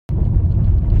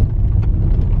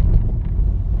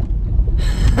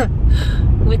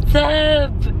What's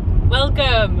up?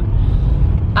 Welcome.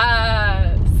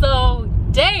 So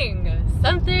dang,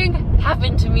 something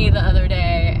happened to me the other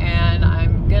day and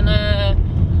I'm gonna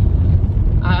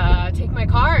take my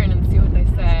car in and see what they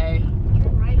say.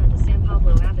 Turn right onto San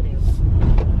Pablo Avenue.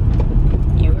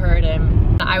 You heard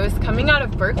him. I was coming out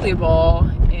of Berkeley Bowl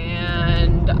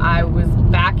and I was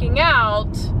backing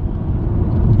out,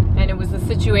 and it was a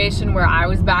situation where I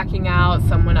was backing out,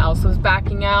 someone else was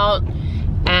backing out,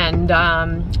 and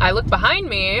I looked behind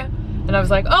me and I was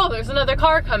like, oh, there's another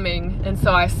car coming. And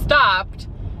so I stopped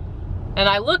and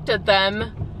I looked at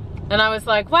them and I was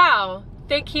like, wow,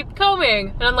 they keep coming.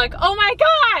 And I'm like, oh my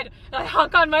God! And I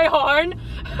honk on my horn.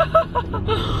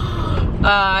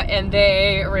 And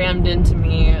they rammed into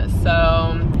me,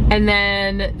 so. And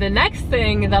then the next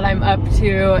thing that I'm up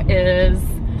to is,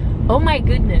 oh my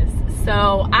goodness.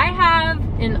 So I have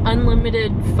an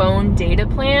unlimited phone data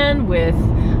plan with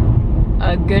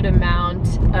a good amount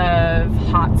of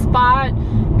hotspot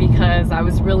because I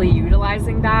was really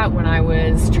utilizing that when I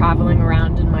was traveling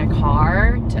around in my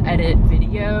car to edit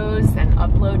videos and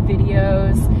upload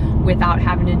videos without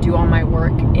having to do all my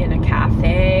work in a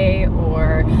cafe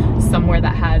or somewhere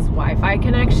that has Wi-Fi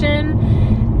connection.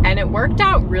 And it worked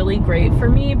out really great for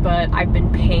me, but I've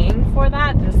been paying for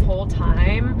that this whole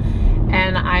time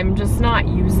and I'm just not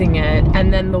using it.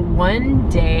 And then the one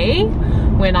day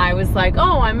when I was like,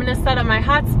 oh, I'm gonna set up my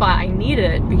hotspot, I need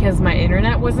it because my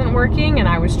internet wasn't working and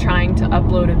I was trying to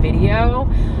upload a video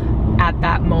at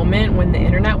that moment when the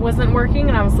internet wasn't working,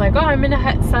 and I was like, oh, I'm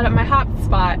gonna set up my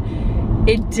hotspot.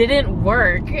 It didn't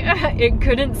work. It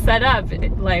couldn't set up.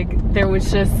 It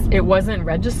wasn't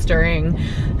registering.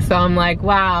 So I'm like,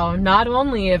 wow, not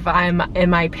only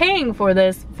am I paying for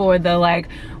this for the like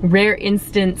rare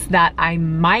instance that I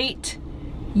might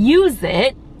use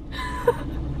it,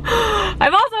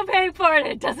 I'm also paying for it.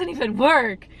 It doesn't even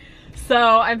work.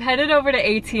 So I'm headed over to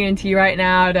AT&T right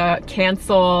now to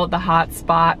cancel the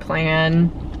hotspot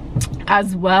plan,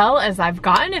 as well as I've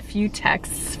gotten a few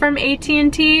texts from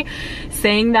AT&T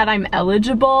saying that I'm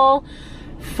eligible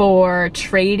for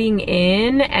trading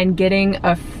in and getting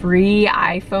a free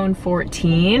iPhone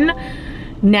 14.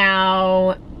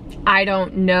 Now, I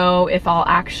don't know if I'll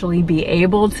actually be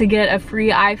able to get a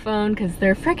free iPhone because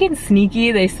they're freaking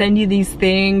sneaky. They send you these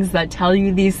things that tell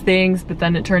you these things, but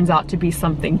then it turns out to be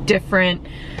something different.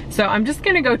 So I'm just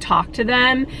gonna go talk to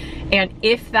them, and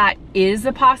if that is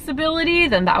a possibility,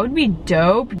 then that would be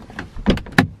dope.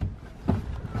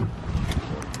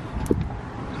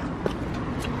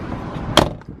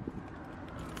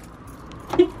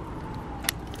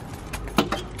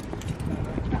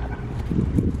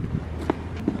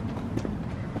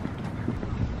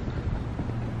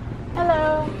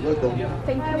 Hello.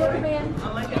 Thank you for coming in.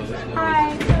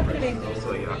 Hi.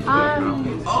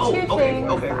 Two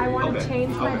things. I want to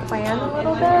change my plan a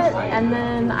little bit, and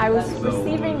then I was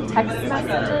receiving text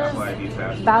messages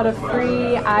about a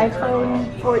free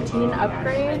iPhone 14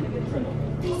 upgrade.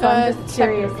 So I'm just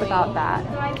curious about that.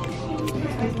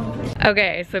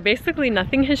 Okay, so basically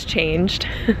nothing has changed.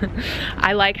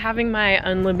 I like having my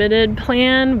unlimited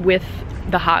plan with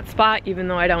the hotspot even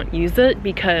though I don't use it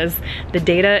because the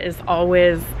data is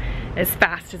always as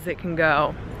fast as it can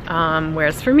go.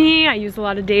 Whereas for me, I use a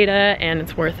lot of data and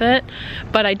it's worth it.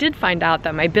 But I did find out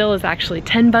that my bill is actually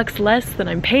 10 bucks less than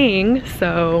I'm paying,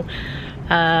 so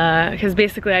because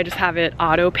basically I just have it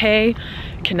auto pay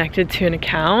connected to an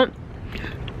account.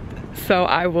 So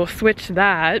I will switch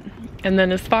that. And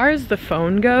then as far as the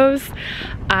phone goes,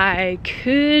 I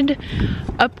could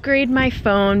upgrade my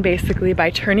phone basically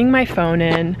by turning my phone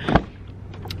in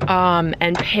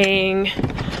and paying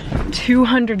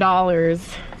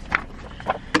 $200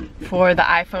 for the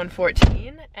iPhone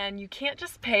 14. And you can't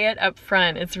just pay it up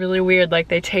front. It's really weird. Like,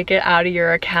 they take it out of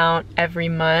your account every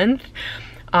month,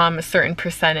 a certain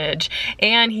percentage.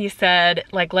 And he said,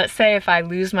 like, let's say if I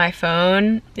lose my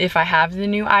phone, if I have the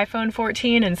new iPhone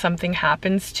 14 and something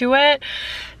happens to it,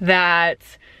 that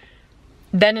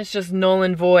then it's just null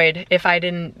and void if I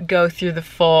didn't go through the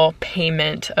full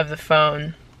payment of the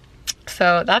phone.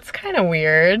 So that's kind of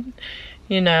weird,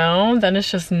 you know? Then it's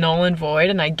just null and void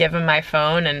and I give him my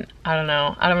phone, and I don't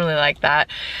know, I don't really like that.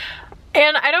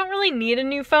 And I don't really need a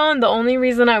new phone. The only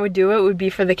reason I would do it would be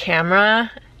for the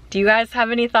camera. Do you guys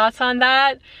have any thoughts on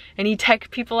that? Any tech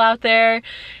people out there?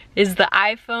 Is the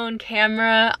iPhone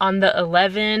camera on the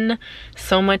 11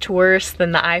 so much worse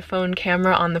than the iPhone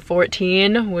camera on the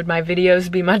 14? Would my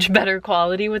videos be much better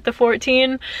quality with the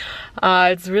 14?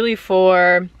 It's really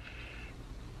for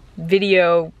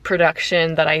video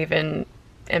production that I even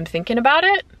am thinking about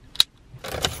it.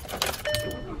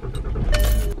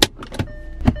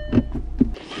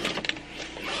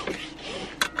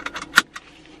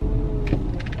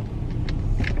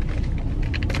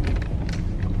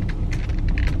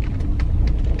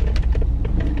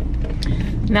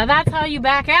 Now that's how you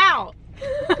back out.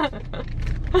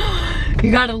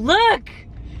 You gotta look.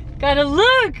 Gotta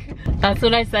look. That's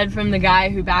what I said from the guy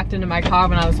who backed into my car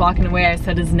when I was walking away. I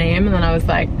said his name and then I was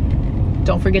like,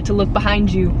 don't forget to look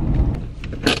behind you.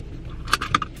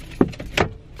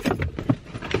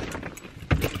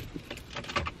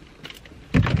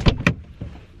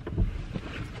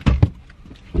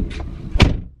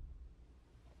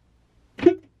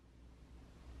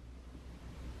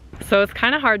 So it's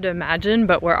kind of hard to imagine,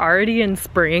 but we're already in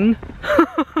spring.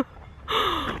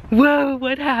 Whoa,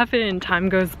 what happened? Time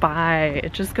goes by.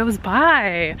 It just goes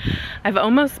by. I've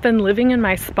almost been living in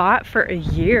my spot for a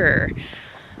year.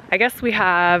 I guess we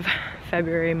have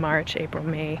February, March, April,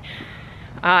 May,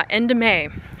 end of May.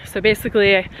 So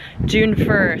basically June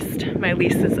 1st, my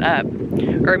lease is up.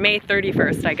 Or May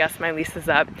 31st, I guess my lease is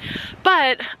up.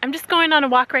 But I'm just going on a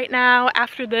walk right now.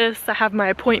 After this, I have my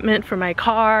appointment for my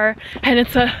car and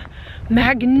it's a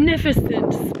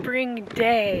magnificent spring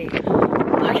day.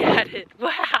 Look at it,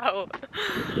 wow.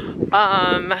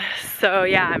 So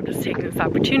yeah, I'm just taking this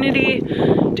opportunity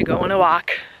to go on a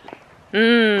walk.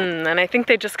 And I think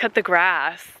they just cut the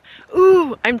grass.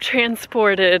 Ooh, I'm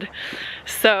transported.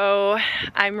 So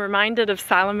I'm reminded of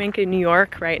Salamanca, New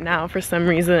York right now for some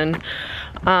reason.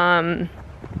 One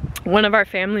of our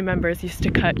family members used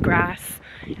to cut grass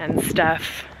and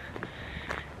stuff.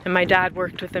 And my dad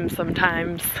worked with him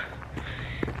sometimes.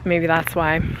 Maybe that's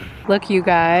why. Look, you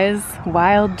guys,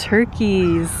 wild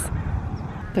turkeys.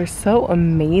 They're so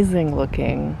amazing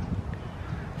looking.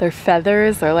 Their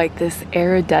feathers are like this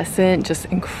iridescent, just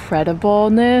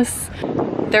incredibleness.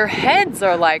 Their heads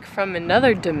are like from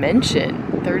another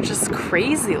dimension. They're just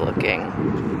crazy looking.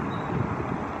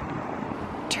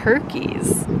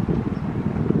 Turkeys.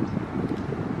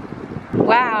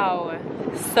 Wow.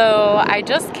 So I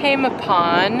just came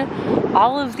upon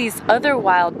all of these other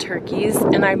wild turkeys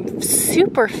and I'm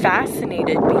super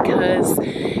fascinated because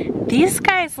these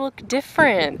guys look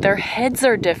different. Their heads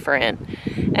are different.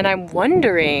 And I'm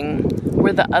wondering,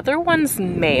 were the other ones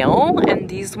male and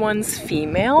these ones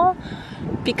female?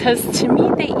 Because to me,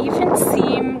 they even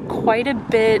seem quite a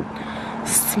bit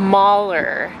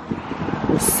smaller.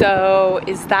 So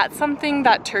is that something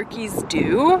that turkeys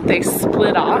do? They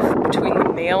split off between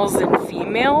the males and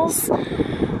females?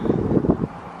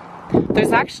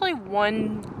 There's actually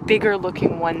one bigger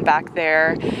looking one back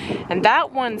there, and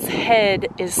that one's head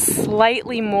is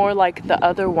slightly more like the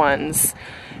other ones.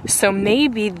 So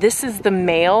maybe this is the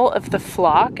male of the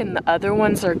flock and the other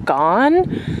ones are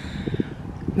gone.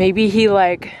 Maybe he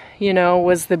like, you know,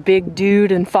 was the big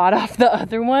dude and fought off the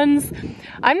other ones.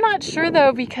 I'm not sure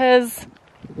though, because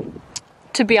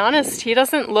to be honest, he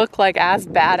doesn't look like as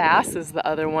badass as the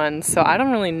other ones, so I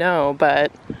don't really know,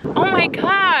 but oh my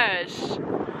gosh!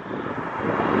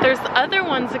 There's other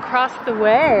ones across the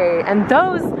way, and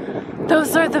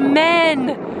those are the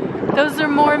men! Those are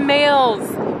more males.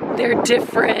 They're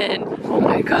different. Oh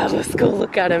my god, let's go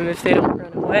look at them if they don't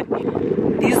run away.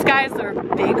 These guys are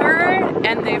bigger,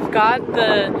 and they've got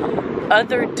the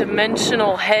other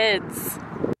dimensional heads.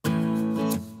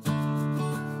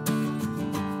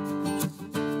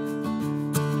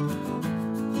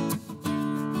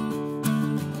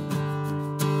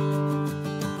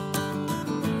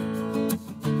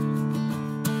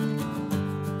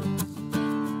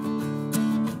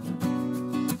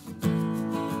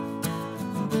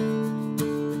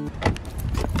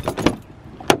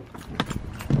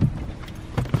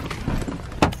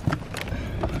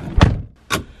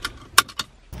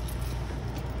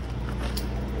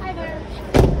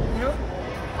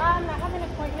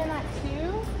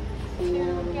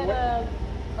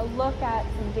 Look at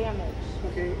some damage.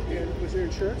 Okay, and was there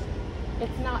insurance?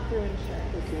 It's not through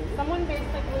insurance. Okay. Someone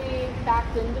basically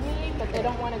backed into me, but they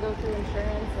don't want to go through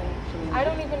insurance, and I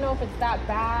don't even know if it's that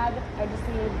bad. I just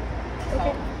need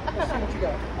help. Let's see what you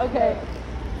got. Okay.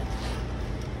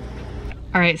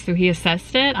 All right, so he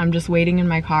assessed it. I'm just waiting in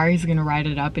my car. He's gonna write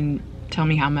it up and tell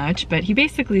me how much, but he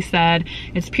basically said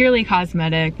it's purely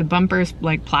cosmetic. The bumper's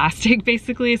like plastic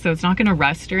basically, so it's not gonna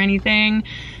rust or anything.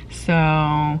 So,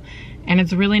 and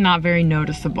it's really not very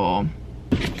noticeable.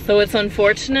 So it's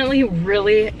unfortunately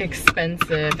really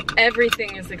expensive.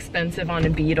 Everything is expensive on a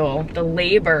Beetle. The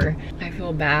labor, I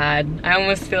feel bad. I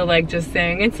almost feel like just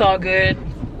saying it's all good.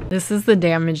 This is the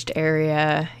damaged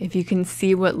area. If you can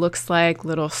see what looks like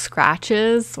little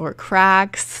scratches or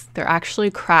cracks, they're actually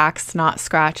cracks, not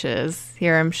scratches.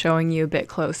 Here I'm showing you a bit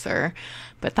closer.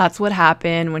 But that's what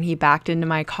happened when he backed into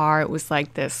my car. It was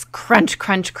like this crunch,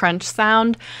 crunch, crunch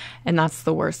sound, and that's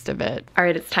the worst of it. All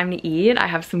right, it's time to eat. I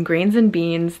have some grains and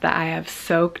beans that I have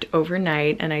soaked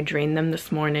overnight, and I drained them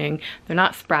this morning. They're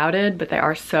not sprouted, but they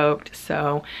are soaked,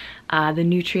 so the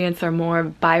nutrients are more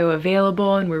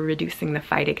bioavailable, and we're reducing the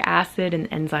phytic acid and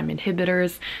enzyme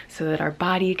inhibitors so that our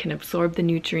body can absorb the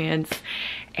nutrients.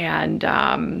 And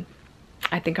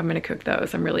I think I'm gonna cook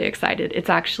those. I'm really excited. It's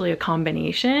actually a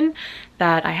combination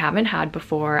that I haven't had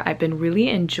before. I've been really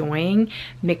enjoying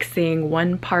mixing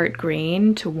 1 part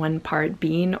grain to 1 part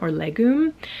bean or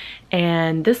legume.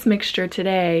 And this mixture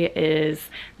today is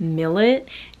millet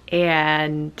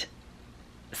and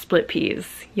split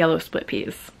peas, yellow split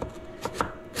peas.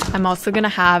 I'm also gonna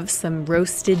have some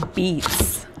roasted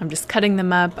beets. I'm just cutting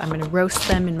them up. I'm gonna roast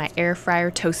them in my air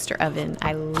fryer toaster oven.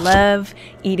 I love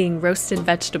eating roasted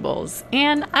vegetables.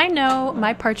 And I know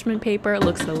my parchment paper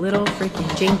looks a little freaking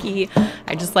janky.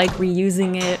 I just like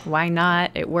reusing it. Why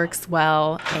not? It works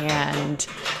well, and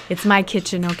it's my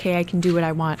kitchen, okay? I can do what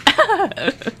I want.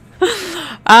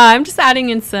 I'm just adding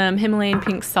in some Himalayan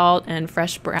pink salt and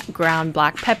fresh ground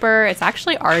black pepper. It's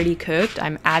actually already cooked.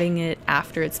 I'm adding it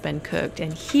after it's been cooked.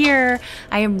 And here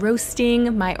I am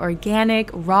roasting my organic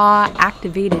raw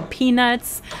activated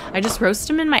peanuts. I just roast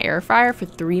them in my air fryer for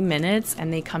 3 minutes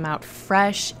and they come out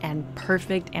fresh and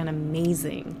perfect and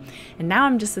amazing. And now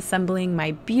I'm just assembling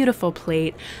my beautiful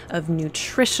plate of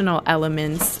nutritional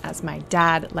elements, as my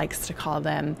dad likes to call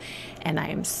them. And I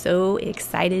am so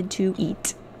excited to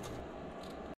eat.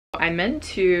 I meant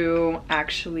to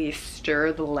actually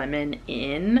stir the lemon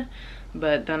in,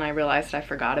 but then I realized I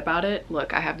forgot about it.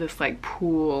 Look, I have this like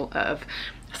pool of,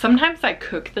 sometimes I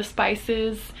cook the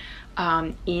spices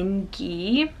in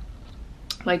ghee,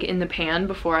 like in the pan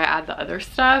before I add the other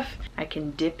stuff. I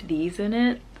can dip these in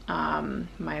it,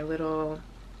 my little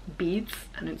beets,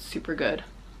 and it's super good.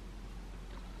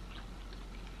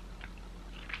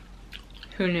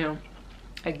 Who knew?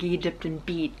 A ghee dipped in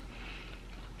beet.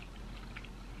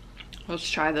 Let's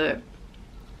try the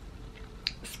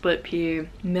split pea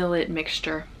millet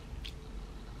mixture.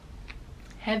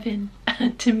 Heaven.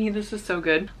 To me, this is so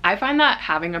good. I find that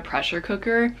having a pressure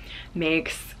cooker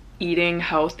makes eating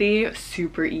healthy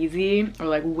super easy, or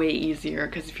like way easier,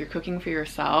 because if you're cooking for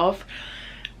yourself,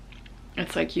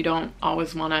 it's like you don't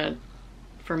always want to,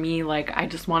 for me, like I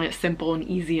just want it simple and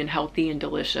easy and healthy and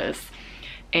delicious.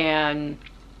 And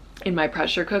in my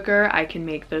pressure cooker, I can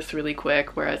make this really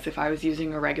quick, whereas if I was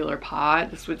using a regular pot,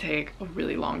 this would take a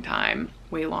really long time,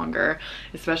 way longer,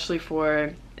 especially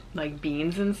for like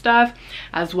beans and stuff,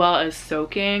 as well as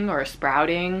soaking or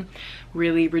sprouting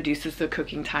really reduces the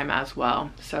cooking time as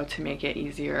well. So to make it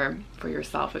easier for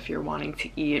yourself if you're wanting to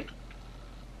eat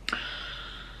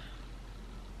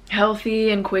healthy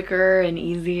and quicker and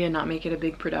easy and not make it a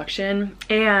big production.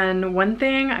 And one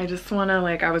thing I just want to,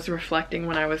 like, I was reflecting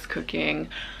when I was cooking,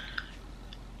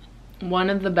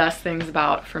 one of the best things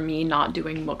about, for me, not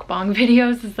doing mukbang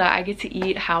videos is that I get to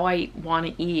eat how I want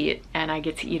to eat, and I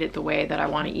get to eat it the way that I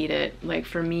want to eat it. Like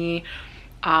for me,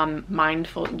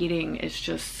 mindful eating is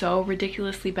just so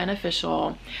ridiculously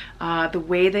beneficial. The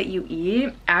way that you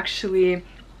eat actually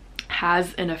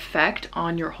has an effect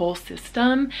on your whole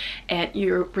system, and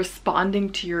you're responding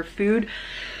to your food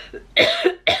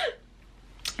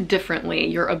differently.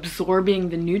 You're absorbing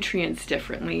the nutrients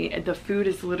differently. The food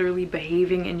is literally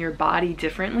behaving in your body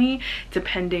differently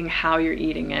depending how you're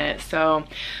eating it. So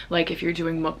like if you're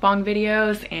doing mukbang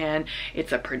videos and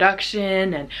it's a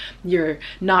production and you're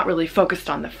not really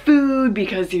focused on the food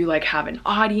because you like have an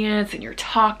audience and you're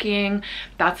talking,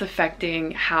 that's affecting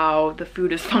how the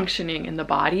food is functioning in the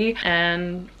body.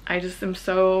 And I just am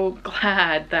so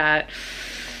glad that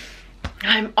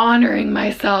I'm honoring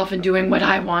myself and doing what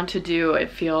I want to do.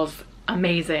 It feels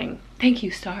amazing. Thank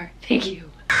you, Star. Thank you.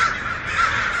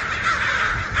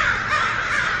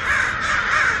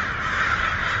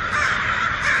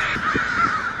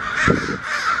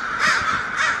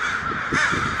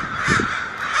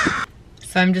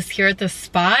 So I'm just here at this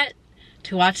spot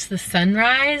to watch the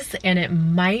sunrise, and it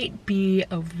might be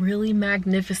a really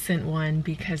magnificent one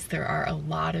because there are a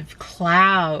lot of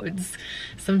clouds.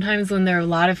 Sometimes when there are a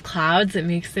lot of clouds, it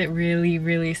makes it really,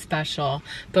 really special.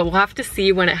 But we'll have to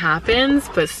see when it happens.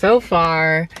 But so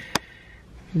far,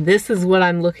 this is what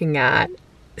I'm looking at.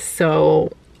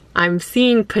 So I'm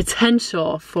seeing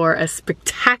potential for a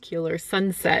spectacular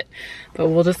sunset, but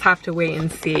we'll just have to wait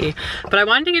and see. But I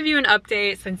wanted to give you an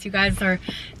update since you guys are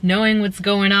knowing what's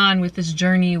going on with this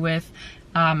journey with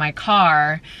my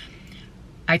car.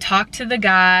 I talked to the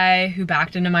guy who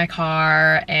backed into my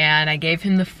car and I gave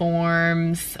him the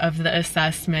forms of the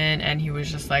assessment, and he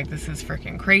was just like, this is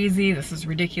freaking crazy, this is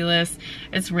ridiculous,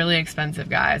 it's really expensive,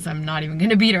 guys. I'm not even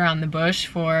gonna beat around the bush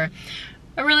for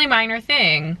a really minor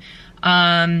thing.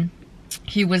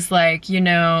 He was like, you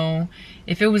know,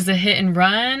 if it was a hit and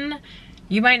run,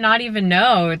 you might not even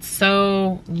know, it's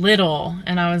so little.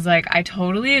 And I was like, I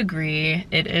totally agree,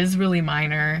 it is really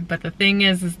minor, but the thing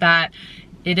is that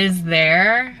it is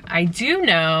there, I do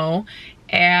know,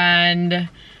 and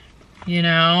you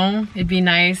know, it'd be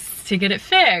nice to get it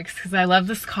fixed because I love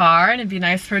this car and it'd be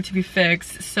nice for it to be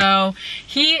fixed. So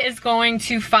he is going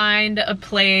to find a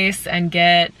place and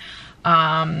get,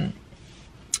 and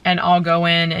I'll go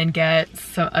in and get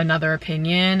another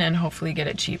opinion and hopefully get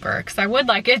it cheaper, because I would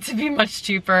like it to be much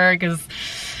cheaper. Because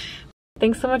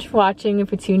thanks so much for watching and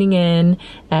for tuning in,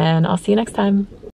 and I'll see you next time.